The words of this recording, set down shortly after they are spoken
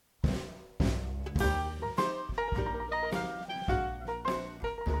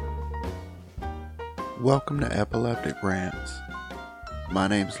Welcome to Epileptic Rants. My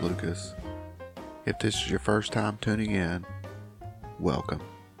name's Lucas. If this is your first time tuning in, welcome.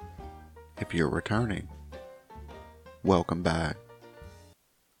 If you're returning, welcome back.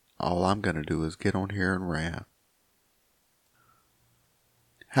 All I'm going to do is get on here and rant.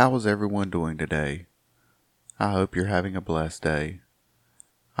 How is everyone doing today? I hope you're having a blessed day.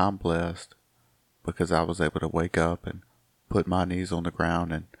 I'm blessed because I was able to wake up and put my knees on the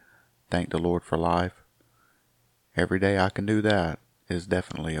ground and thank the Lord for life. Every day I can do that is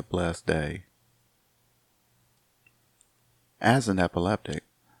definitely a blessed day. As an epileptic,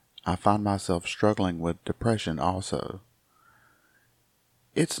 I find myself struggling with depression also.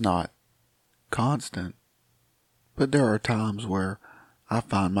 It's not constant, but there are times where I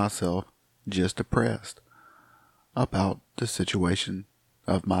find myself just depressed about the situation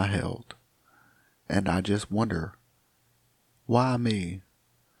of my health. And I just wonder, why me?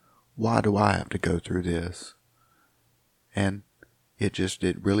 Why do I have to go through this? And it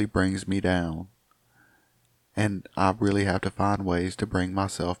really brings me down. And I really have to find ways to bring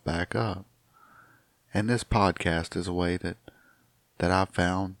myself back up. And this podcast is a way that I've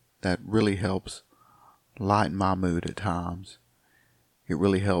found that really helps lighten my mood at times. It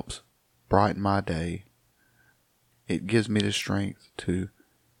really helps brighten my day. It gives me the strength to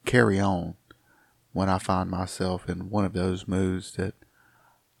carry on when I find myself in one of those moods that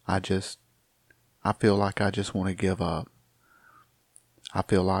I feel like I just want to give up. I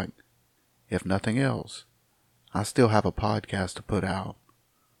feel like, if nothing else, I still have a podcast to put out.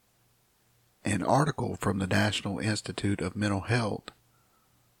 An article from the National Institute of Mental Health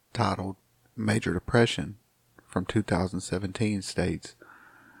titled Major Depression from 2017 states,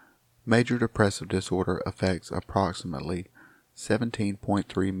 Major depressive disorder affects approximately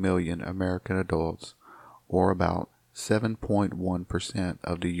 17.3 million American adults, or about 7.1%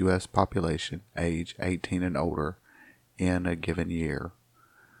 of the U.S. population age 18 and older in a given year.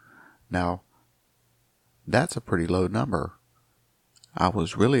 Now, that's a pretty low number. I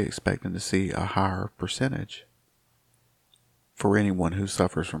was really expecting to see a higher percentage. For anyone who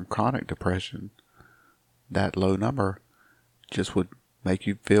suffers from chronic depression, that low number just would make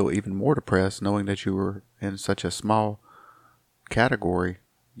you feel even more depressed knowing that you were in such a small category.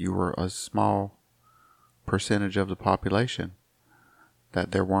 You were a small percentage of the population,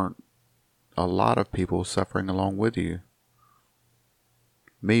 that there weren't a lot of people suffering along with you.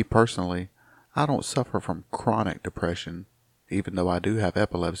 Me personally, I don't suffer from chronic depression, even though I do have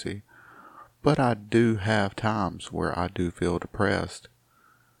epilepsy, but I do have times where I do feel depressed.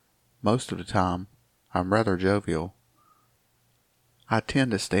 Most of the time, I'm rather jovial. I tend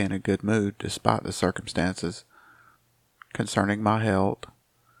to stay in a good mood despite the circumstances concerning my health,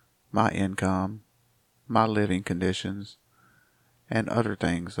 my income, my living conditions, and other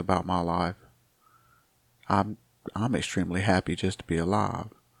things about my life. I'm extremely happy just to be alive,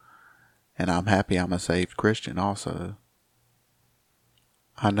 and I'm happy I'm a saved Christian also.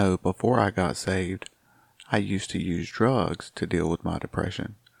 I know before I got saved, I used to use drugs to deal with my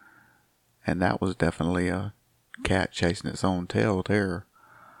depression, and that was definitely a cat chasing its own tail there.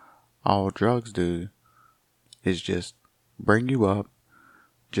 All drugs do is just bring you up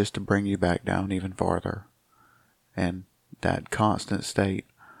just to bring you back down even farther. And that constant state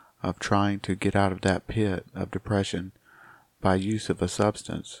of trying to get out of that pit of depression by use of a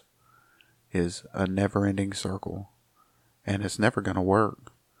substance is a never-ending circle, and it's never going to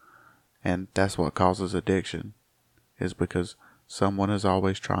work. And that's what causes addiction, is because someone is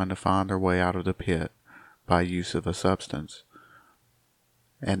always trying to find their way out of the pit by use of a substance,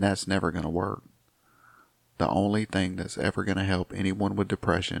 and that's never going to work. The only thing that's ever going to help anyone with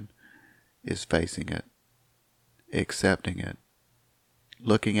depression is facing it, accepting it,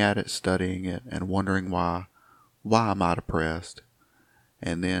 looking at it, studying it, and wondering why am I depressed,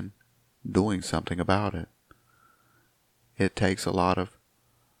 and then doing something about it. It takes a lot of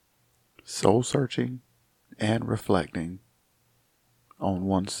soul searching and reflecting on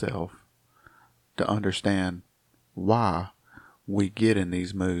oneself to understand why we get in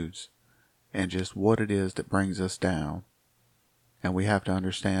these moods and just what it is that brings us down. And we have to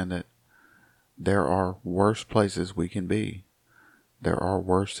understand that there are worse places we can be. There are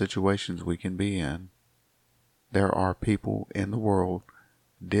worse situations we can be in. There are people in the world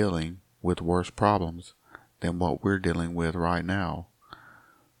dealing with worse problems than what we're dealing with right now.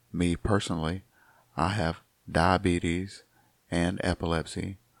 Me personally, I have diabetes and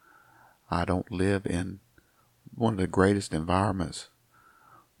epilepsy. I don't live in one of the greatest environments,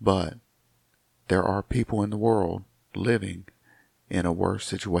 but there are people in the world living in a worse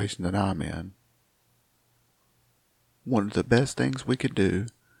situation than I'm in. One of the best things we could do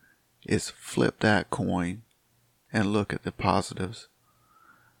is flip that coin and look at the positives.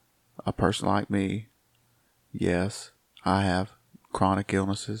 A person like me, yes, I have chronic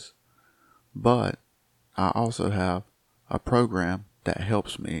illnesses, but I also have a program that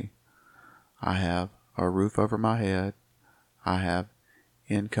helps me. I have a roof over my head. I have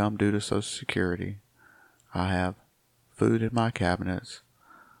income due to Social Security. I have food in my cabinets.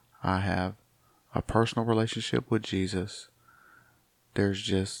 I have a personal relationship with Jesus. There's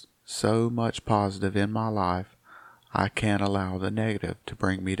just so much positive in my life, I can't allow the negative to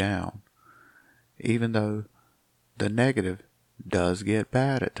bring me down. Even though the negative does get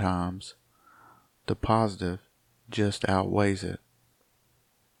bad at times, the positive just outweighs it.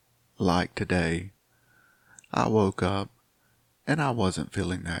 Like today, I woke up and I wasn't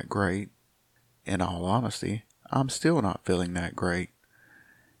feeling that great. In all honesty, I'm still not feeling that great.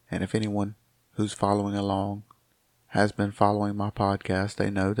 And if anyone who's following along has been following my podcast, they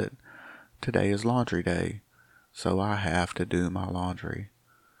know that today is laundry day, so I have to do my laundry,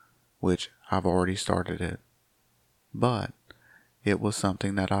 which I've already started it. But it was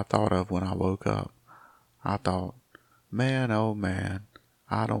something that I thought of when I woke up. I thought, man, oh man,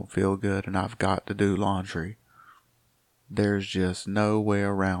 I don't feel good and I've got to do laundry. There's just no way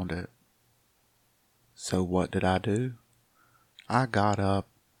around it. So what did I do? I got up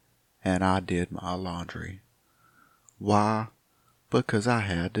and I did my laundry. Why? Because I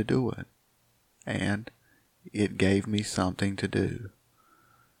had to do it. And it gave me something to do.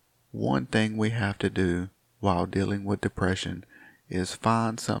 One thing we have to do while dealing with depression is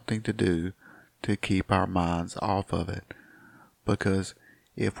find something to do to keep our minds off of it. Because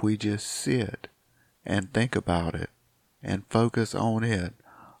if we just sit and think about it and focus on it,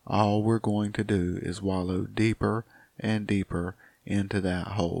 all we're going to do is wallow deeper and deeper into that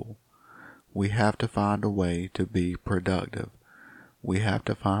hole. We have to find a way to be productive. We have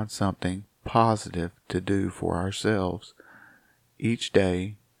to find something positive to do for ourselves each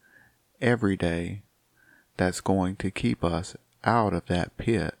day, every day, that's going to keep us out of that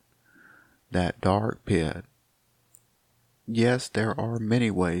pit, that dark pit. Yes, there are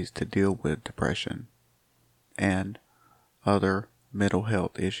many ways to deal with depression and other mental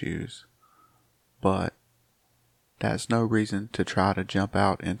health issues, but that's no reason to try to jump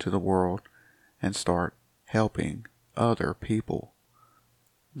out into the world and start helping other people.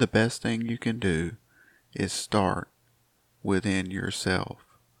 The best thing you can do is start within yourself.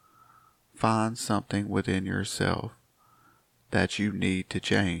 Find something within yourself that you need to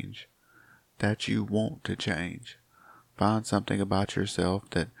change, that you want to change. Find something about yourself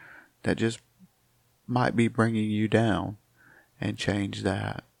that just might be bringing you down, and change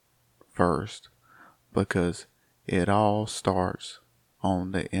that first, because it all starts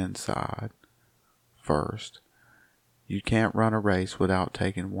on the inside first. You can't run a race without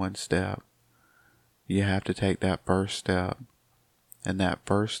taking one step. You have to take that first step, and that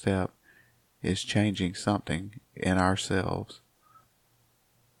first step is changing something in ourselves.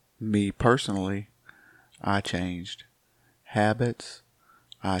 Me personally, I changed habits,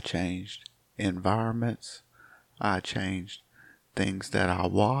 I changed environments, I changed things that I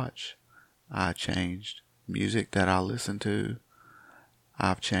watch, I changed music that I listen to.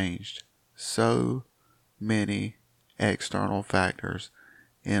 I've changed so many external factors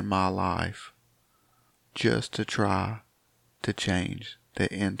in my life just to try to change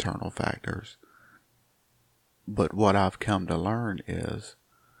the internal factors. But what I've come to learn is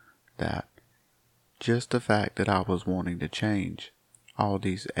that just the fact that I was wanting to change all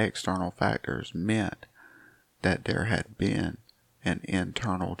these external factors meant that there had been an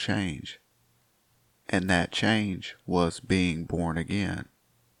internal change. And that change was being born again.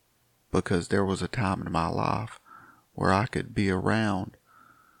 Because there was a time in my life where I could be around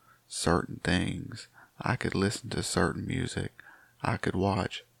certain things. I could listen to certain music. I could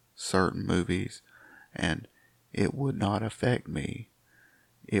watch certain movies. And it would not affect me.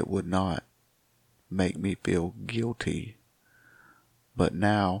 It would not make me feel guilty. But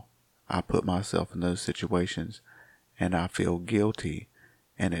now I put myself in those situations and I feel guilty,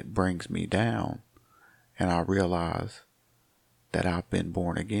 and it brings me down, and I realize that I've been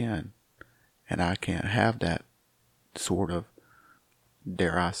born again, and I can't have that sort of,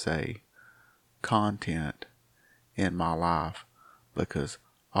 dare I say, content in my life, because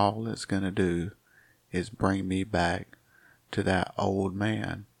all it's going to do is bring me back to that old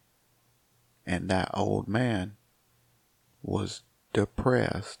man. And that old man was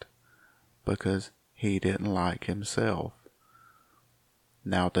depressed because he didn't like himself.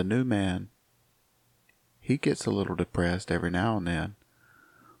 Now the new man, he gets a little depressed every now and then,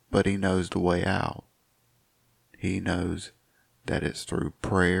 but he knows the way out. He knows that it's through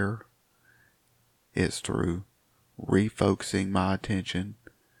prayer, It's through refocusing my attention.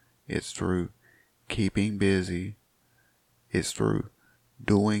 It's through keeping busy. It's through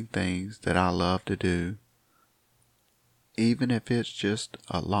doing things that I love to do. Even if it's just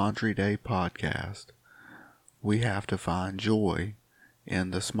a Laundry Day podcast, we have to find joy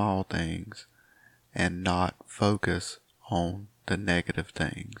in the small things and not focus on the negative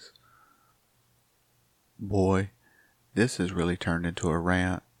things. Boy, this has really turned into a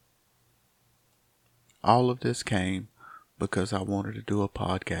rant. All of this came because I wanted to do a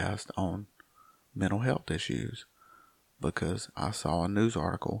podcast on mental health issues, because I saw a news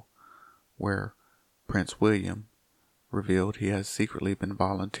article where Prince William revealed he has secretly been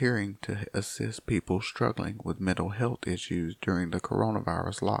volunteering to assist people struggling with mental health issues during the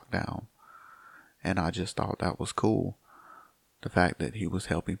coronavirus lockdown. And I just thought that was cool. The fact that he was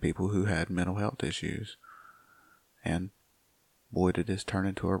helping people who had mental health issues. And boy, did this turn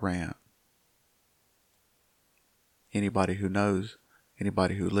into a rant. Anybody who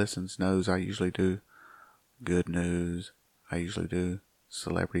listens knows I usually do good news. I usually do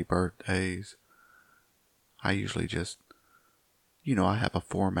celebrity birthdays. I usually just, I have a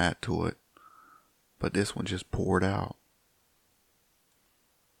format to it, but this one just poured out.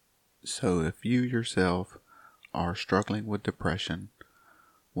 So if you yourself are struggling with depression,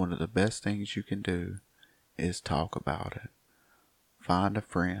 one of the best things you can do is talk about it. Find a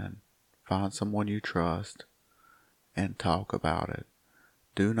friend, find someone you trust, and talk about it.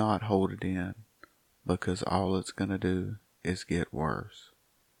 Do not hold it in, because all it's going to do is get worse.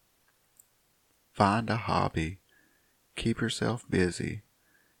 Find a hobby. Keep yourself busy.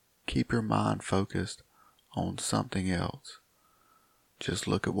 Keep your mind focused on something else. Just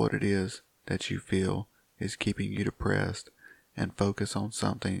look at what it is that you feel is keeping you depressed and focus on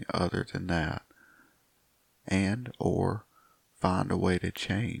something other than that. And or find a way to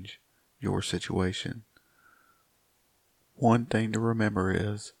change your situation. One thing to remember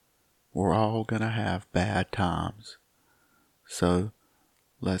is we're all going to have bad times. So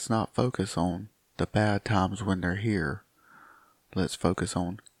let's not focus on the bad times when they're here. Let's focus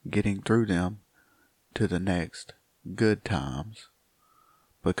on getting through them to the next good times.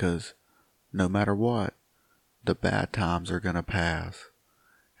 Because no matter what, the bad times are going to pass,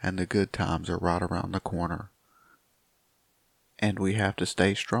 and the good times are right around the corner. And we have to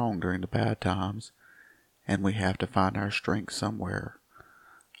stay strong during the bad times, and we have to find our strength somewhere.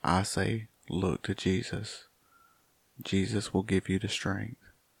 I say, look to Jesus. Jesus will give you the strength.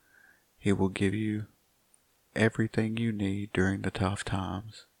 He will give you everything you need during the tough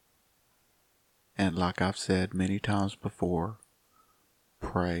times. And like I've said many times before,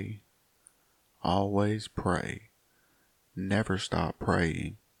 pray. Always pray. Never stop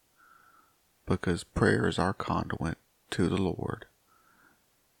praying, because prayer is our conduit to the Lord,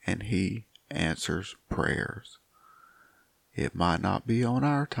 and He answers prayers. It might not be on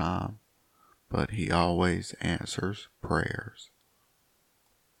our time, but He always answers prayers.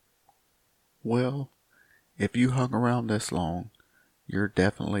 Well, if you hung around this long, you're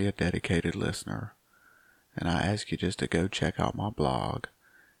definitely a dedicated listener, and I ask you just to go check out my blog.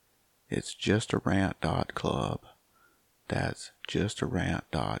 It's justarant.club. That's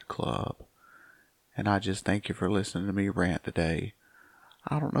justarant.club. And I just thank you for listening to me rant today.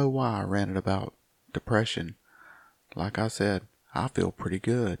 I don't know why I ranted about depression. Like I said, I feel pretty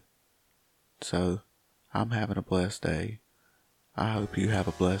good. So, I'm having a blessed day. I hope you have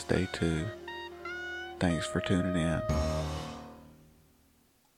a blessed day too. Thanks for tuning in.